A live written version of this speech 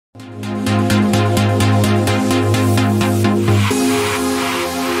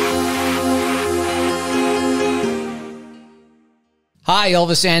Hi,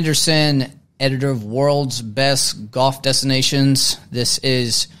 Elvis Anderson, editor of World's Best Golf Destinations. This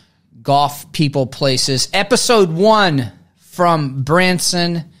is Golf People Places, episode 1 from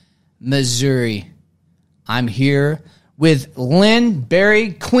Branson, Missouri. I'm here with Lynn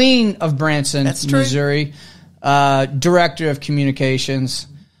Berry, Queen of Branson, Missouri, Director of Communications,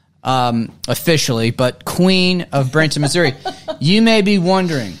 officially, but Queen of Branson, Missouri. You may be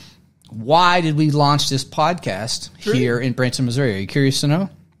wondering, why did we launch this podcast here in Branson, Missouri? Are you curious to know?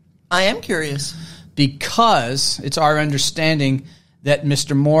 I am curious. Because it's our understanding that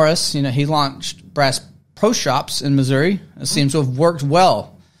Mr. Morris, he launched Brass Pro Shops in Missouri. It seems to have worked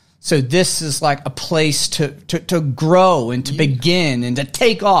well. So this is like a place to grow and to begin and to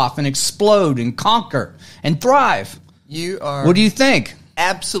take off and explode and conquer and thrive. You are. What do you think?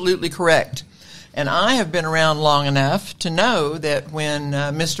 Absolutely correct. And I have been around long enough to know that when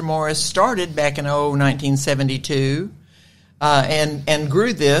Mr. Morris started back in 1972 and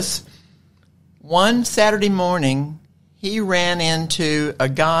grew this, one Saturday morning he ran into a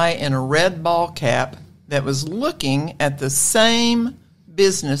guy in a red ball cap that was looking at the same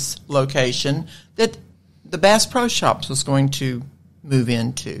business location that the Bass Pro Shops was going to move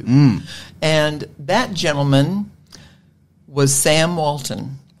into. And that gentleman was Sam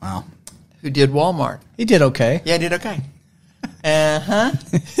Walton. Wow. Who did Walmart. He did okay. Yeah, he did okay. Uh-huh.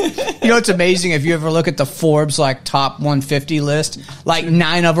 It's amazing if you ever look at the Forbes top 150 list,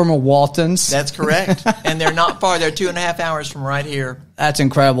 9 of them are Waltons. That's correct. And they're not far. They're 2.5 hours from right here. That's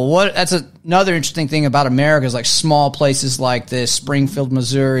incredible. That's another interesting thing about America is small places like this, Springfield,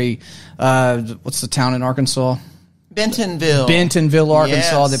 Missouri. What's the town in Arkansas? Bentonville,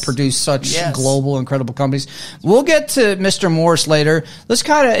 Arkansas, that produce such global, incredible companies. We'll get to Mr. Morris later.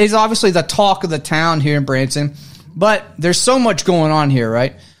 He's obviously the talk of the town here in Branson, but there's so much going on here,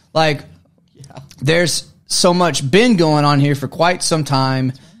 right? There's so much been going on here for quite some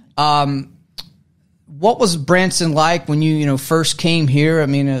time. What was Branson like when you first came here?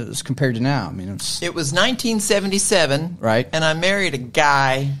 It was compared to now. It was 1977, right? And I married a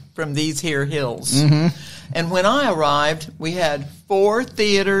guy from these here hills. Mm-hmm. And when I arrived, we had 4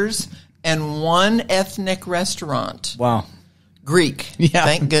 theaters and 1 ethnic restaurant. Wow. Greek. Yeah.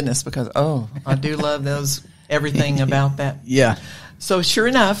 Thank goodness, because, I do love everything about that. Yeah. So sure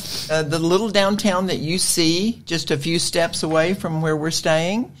enough, the little downtown that you see just a few steps away from where we're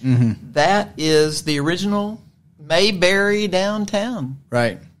staying, that is the original Mayberry downtown.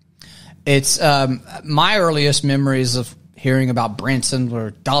 Right. It's my earliest memories of hearing about Branson were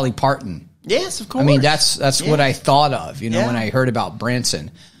Dolly Parton. Yes, of course. That's what I thought of, when I heard about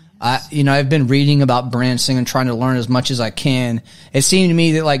Branson. I've been reading about Branson and trying to learn as much as I can. It seemed to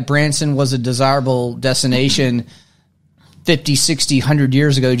me that Branson was a desirable destination 50, 60, 100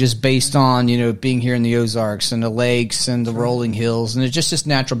 years ago, just based on, being here in the Ozarks and the lakes and the rolling hills, and it's just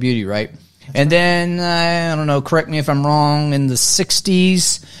natural beauty, right? And then, I don't know, correct me if I'm wrong, in the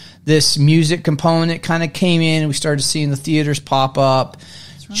 60s, this music component kind of came in, and we started seeing the theaters pop up,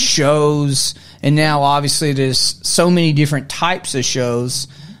 shows, and now obviously there's so many different types of shows,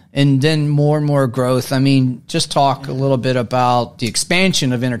 and then more and more growth. Just talk a little bit about the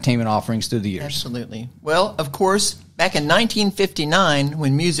expansion of entertainment offerings through the years. Absolutely. Well, of course, back in 1959,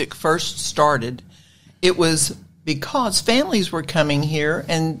 when music first started, it was because families were coming here,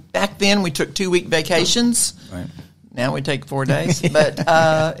 and back then we took 2-week vacations. Right. Now we take 4 days. But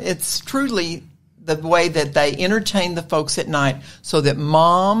it's truly the way that they entertained the folks at night so that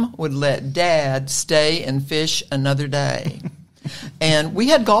mom would let dad stay and fish another day. And we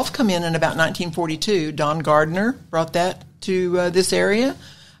had golf come in about 1942. Don Gardner brought that to this area.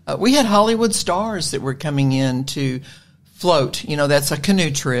 We had Hollywood stars that were coming in to float. That's a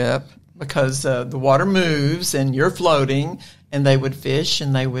canoe trip because the water moves and you're floating. And they would fish,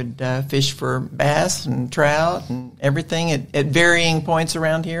 and they would fish for bass and trout and everything at varying points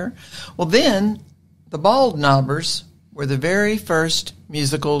around here. Well, then the Bald Knobbers were the very first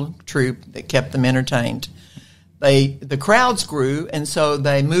musical troupe that kept them entertained. The crowds grew, and so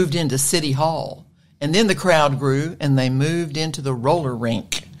they moved into City Hall. And then the crowd grew, and they moved into the roller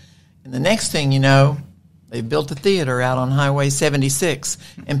rink. And the next thing you know, they built a theater out on Highway 76,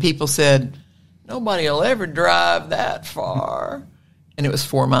 and people said, nobody will ever drive that far. And it was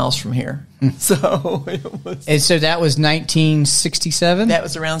 4 miles from here. So it was. And so that was 1967? That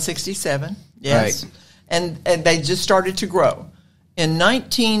was around 67, yes. Right. And they just started to grow. In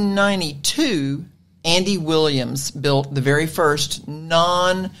 1992, Andy Williams built the very first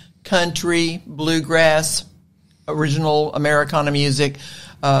non-country bluegrass original Americana music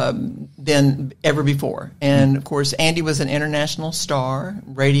than ever before. And, of course, Andy was an international star,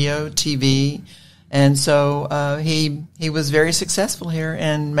 radio, TV, And so he was very successful here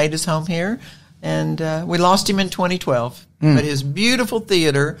and made his home here. And we lost him in 2012. But his beautiful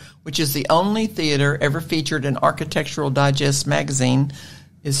theater, which is the only theater ever featured in Architectural Digest magazine,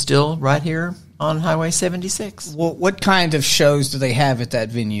 is still right here on Highway 76. Well, what kind of shows do they have at that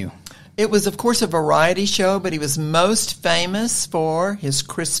venue? It was, of course, a variety show, but he was most famous for his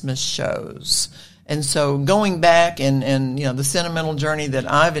Christmas shows. And so going back and the sentimental journey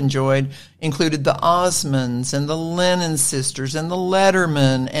that I've enjoyed included the Osmonds and the Lennon sisters and the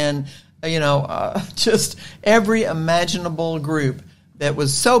Letterman and just every imaginable group that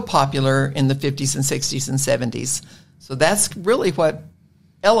was so popular in the 50s and 60s and 70s. So that's really what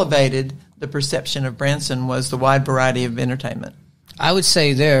elevated the perception of Branson, was the wide variety of entertainment. I would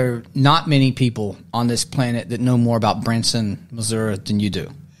say there are not many people on this planet that know more about Branson, Missouri than you do.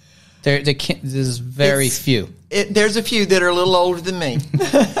 There's very few. There's a few that are a little older than me.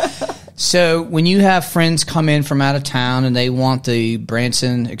 So when you have friends come in from out of town and they want the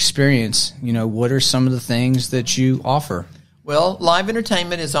Branson experience, what are some of the things that you offer? Well, live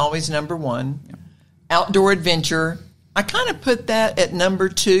entertainment is always number one. Yep. Outdoor adventure, I kind of put that at number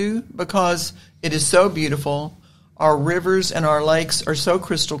 2 because it is so beautiful. Our rivers and our lakes are so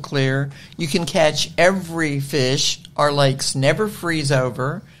crystal clear. You can catch every fish. Our lakes never freeze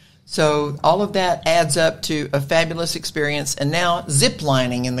over. So all of that adds up to a fabulous experience. And now zip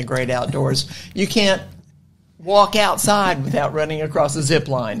lining in the great outdoors. You can't walk outside without running across a zip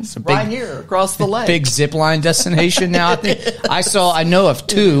line. Right here across the lake. Big zip line destination now. I think I know of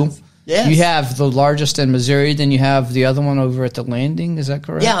 2. Yes. You have the largest in Missouri, then you have the other one over at the landing. Is that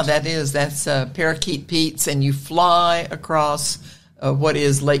correct? Yeah, that's Parakeet Pete's, and you fly across what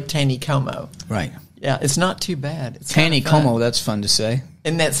is Lake Taneycomo. Right. Yeah, it's not too bad. It's Taneycomo, that's fun to say.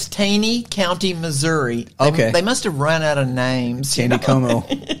 And that's Taney County, Missouri. Okay. They must have run out of names.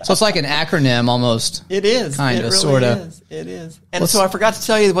 Taneycomo. So it's like an acronym almost. It is. Kind of, really sort of. It is. And so I forgot to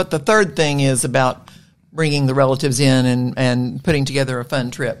tell you what the third thing is about bringing the relatives in and putting together a fun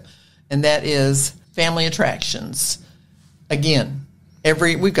trip. And that is family attractions. Again,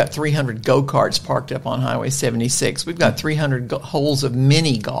 we've got 300 go-karts parked up on Highway 76. We've got 300 holes of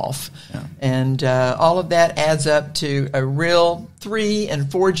mini golf. Yeah. And all of that adds up to a real 3- and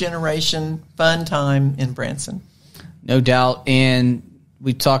 4-generation fun time in Branson. No doubt. And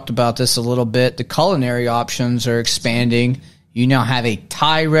we talked about this a little bit. The culinary options are expanding. You now have a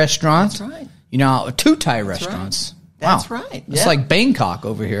Thai restaurant. That's right. You now have 2 Thai restaurants. Right. That's wow. right. It's like Bangkok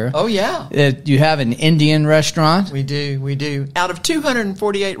over here. Oh, yeah. You have an Indian restaurant. We do. Out of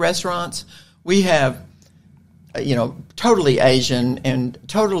 248 restaurants, we have, totally Asian and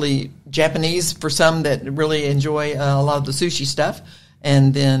totally Japanese for some that really enjoy a lot of the sushi stuff.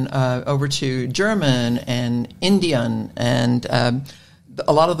 And then over to German and Indian and a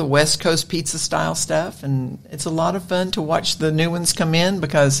lot of the West Coast pizza style stuff. And it's a lot of fun to watch the new ones come in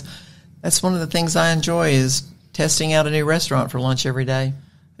because that's one of the things I enjoy is testing out a new restaurant for lunch every day.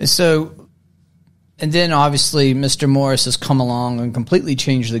 So, and then obviously Mr. Morris has come along and completely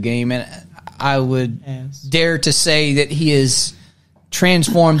changed the game. And I would dare to say that he has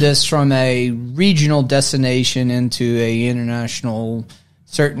transformed this from a regional destination into a international,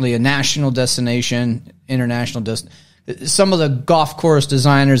 certainly a national destination, international destination. Some of the golf course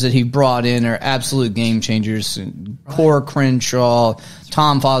designers that he brought in are absolute game changers. Coore, Crenshaw,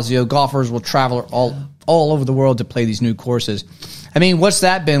 Tom Fazio. Golfers will travel all over the world to play these new courses. I mean, what's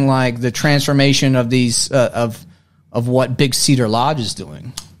that been like, the transformation of these of what Big Cedar Lodge is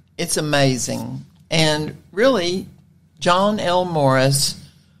doing? It's amazing. And really, John L. Morris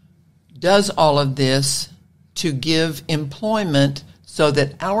does all of this to give employment so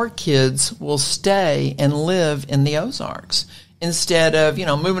that our kids will stay and live in the Ozarks instead of,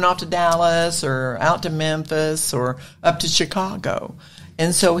 moving off to Dallas or out to Memphis or up to Chicago.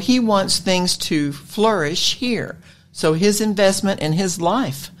 And so he wants things to flourish here. So his investment in his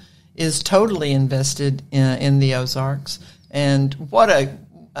life is totally invested in the Ozarks. And what an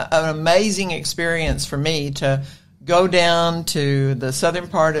amazing experience for me to go down to the southern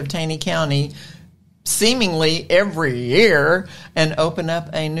part of Taney County seemingly every year and open up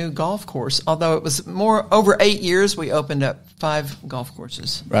a new golf course. Although it was over 8 years, we opened up 5 golf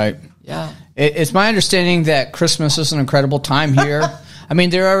courses. Right. Yeah. It's my understanding that Christmas is an incredible time here. I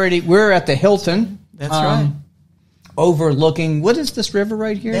mean, we're at the Hilton. That's right. Overlooking, what is this river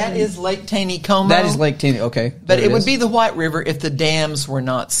right here? That is Lake Taneycomo. That is Lake Taneycomo, okay. But it would be the White River if the dams were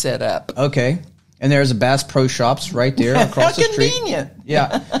not set up. Okay. And there's a Bass Pro Shops right there across the street. How convenient.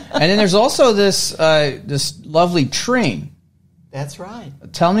 Yeah. And then there's also this lovely train. That's right.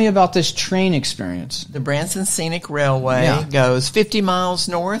 Tell me about this train experience. The Branson Scenic Railway goes 50 miles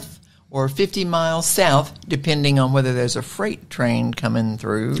north, or 50 miles south, depending on whether there's a freight train coming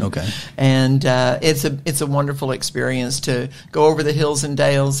through. Okay. And it's a wonderful experience to go over the hills and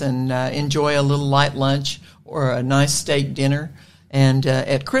dales and enjoy a little light lunch or a nice steak dinner. And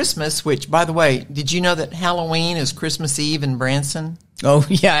at Christmas, which, by the way, did you know that Halloween is Christmas Eve in Branson? Oh,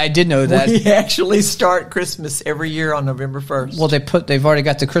 yeah, I did know that. We actually start Christmas every year on November 1st. Well, they've already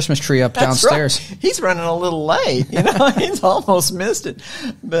got the Christmas tree up downstairs. Right. He's running a little late. He's almost missed it.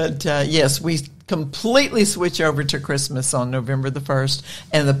 But, yes, we completely switch over to Christmas on November the 1st.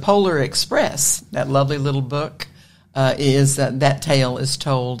 And the Polar Express, that lovely little book, is that tale is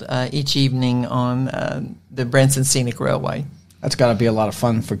told each evening on the Branson Scenic Railway. That's got to be a lot of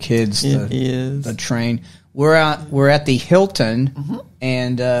fun for kids. It is. The train. We're at the Hilton,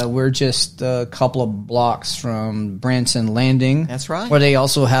 and we're just a couple of blocks from Branson Landing. That's right. Where they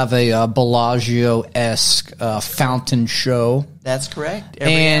also have a Bellagio-esque fountain show. That's correct.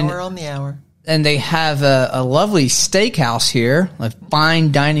 Every hour on the hour. And they have a lovely steakhouse here, a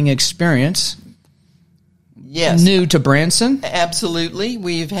fine dining experience. Yes. New to Branson. Absolutely.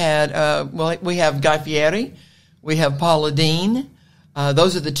 We've had, we have Guy Fieri. We have Paula Dean.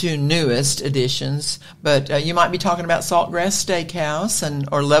 Those are the two newest additions. But you might be talking about Saltgrass Steakhouse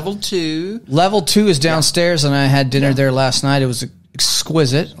or Level 2. Level 2 is downstairs, and I had dinner there last night. It was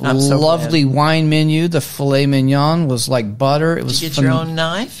exquisite. I'm so lovely glad. Wine menu. The filet mignon was like butter. It was. Did you get your own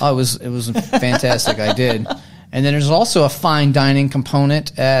knife? Oh, it was fantastic. I did. And then there's also a fine dining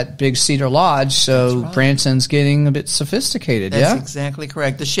component at Big Cedar Lodge, so Branson's getting a bit sophisticated. That's exactly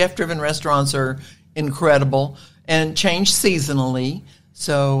correct. The chef-driven restaurants are incredible and change seasonally.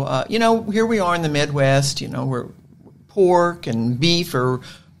 So, here we are in the Midwest. Where pork and beef are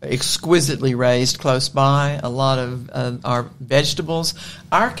exquisitely raised close by. A lot of our vegetables.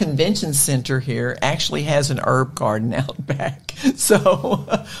 Our convention center here actually has an herb garden out back. So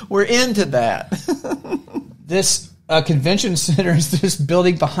we're into that. This convention center is this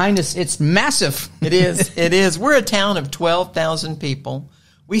building behind us. It's massive. It is. It is. We're a town of 12,000 people.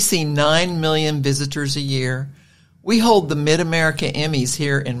 We see 9 million visitors a year. We hold the Mid-America Emmys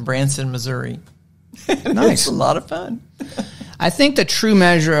here in Branson, Missouri. Nice. It's a lot of fun. I think the true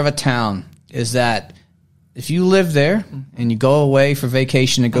measure of a town is that if you live there and you go away for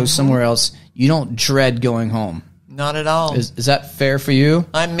vacation and go somewhere else, you don't dread going home. Not at all. Is that fair for you?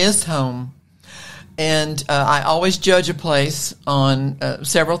 I miss home. And I always judge a place on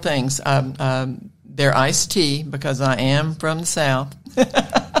several things. Their iced tea, because I am from the South.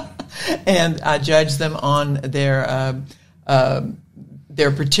 And I judge them on their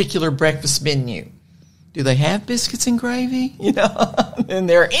particular breakfast menu. Do they have biscuits and gravy? And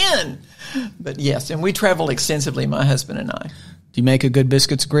they're in. But yes, and we travel extensively, my husband and I. Do you make a good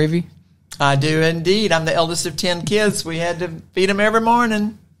biscuits and gravy? I do indeed. I'm the eldest of 10 kids. We had to feed them every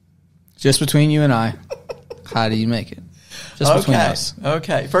morning. Just between you and I, how do you make it? Just between us.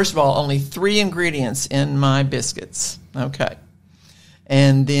 Okay. First of all, only 3 ingredients in my biscuits. Okay.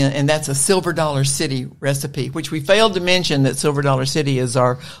 And that's a Silver Dollar City recipe, which we failed to mention that Silver Dollar City is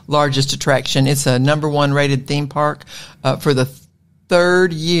our largest attraction. It's a #1 rated theme park for the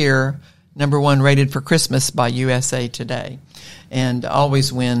 3rd year, #1 rated for Christmas by USA Today, and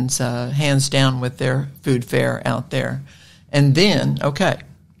always wins hands down with their food fair out there. And then,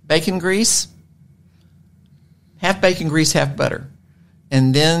 bacon grease, half bacon grease, half butter,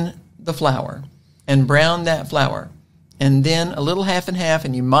 and then the flour, and brown that flour. And then a little half and half,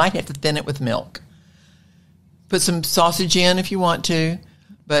 and you might have to thin it with milk. Put some sausage in if you want to,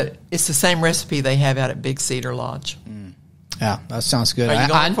 but it's the same recipe they have out at Big Cedar Lodge. Yeah, that sounds good. Are you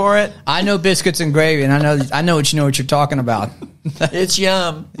going for it? I know biscuits and gravy, and I know what you're talking about. It's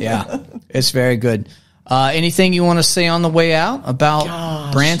yum. Yeah, it's very good. Anything you want to say on the way out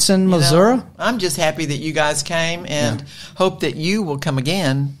about Branson, Missouri? I'm just happy that you guys came, and hope that you will come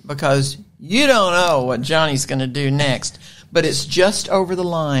again, because you don't know what Johnny's going to do next. But it's just over the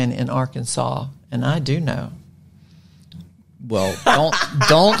line in Arkansas, and I do know. Well,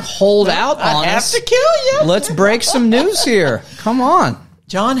 don't hold out on us. I have to kill you. Let's break some news here. Come on.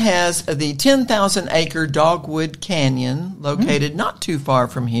 John has the 10,000-acre Dogwood Canyon located not too far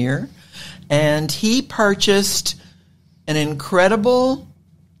from here, and he purchased an incredible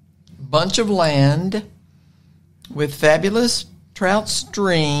bunch of land with fabulous trout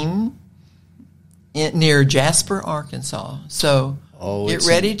stream near Jasper, Arkansas. So get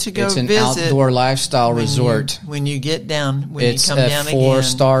ready to go visit. It's an outdoor lifestyle resort. When you get down, you come down again. It's a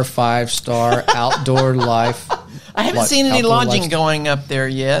 4-star, 5-star outdoor life. I haven't seen any lodging going up there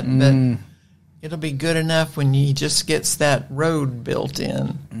yet, but it'll be good enough when he just gets that road built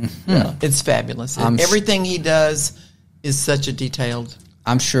in. Yeah, it's fabulous. Everything he does is such a detailed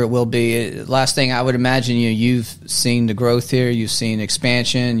I'm sure it will be. Last thing I would imagine, you've seen the growth here, you've seen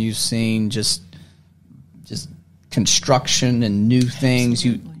expansion, you've seen just construction and new things.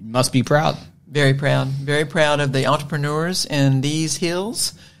 You must be proud. Very proud of the entrepreneurs in these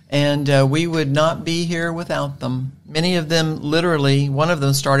hills, and we would not be here without them. Many of them, literally, one of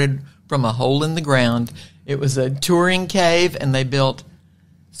them started from a hole in the ground. It was a touring cave, and they built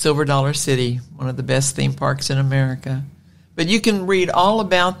Silver Dollar City, one of the best theme parks in America. But you can read all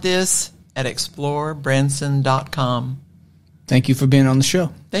about this at explorebranson.com. Thank you for being on the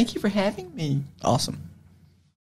show. Thank you for having me. Awesome.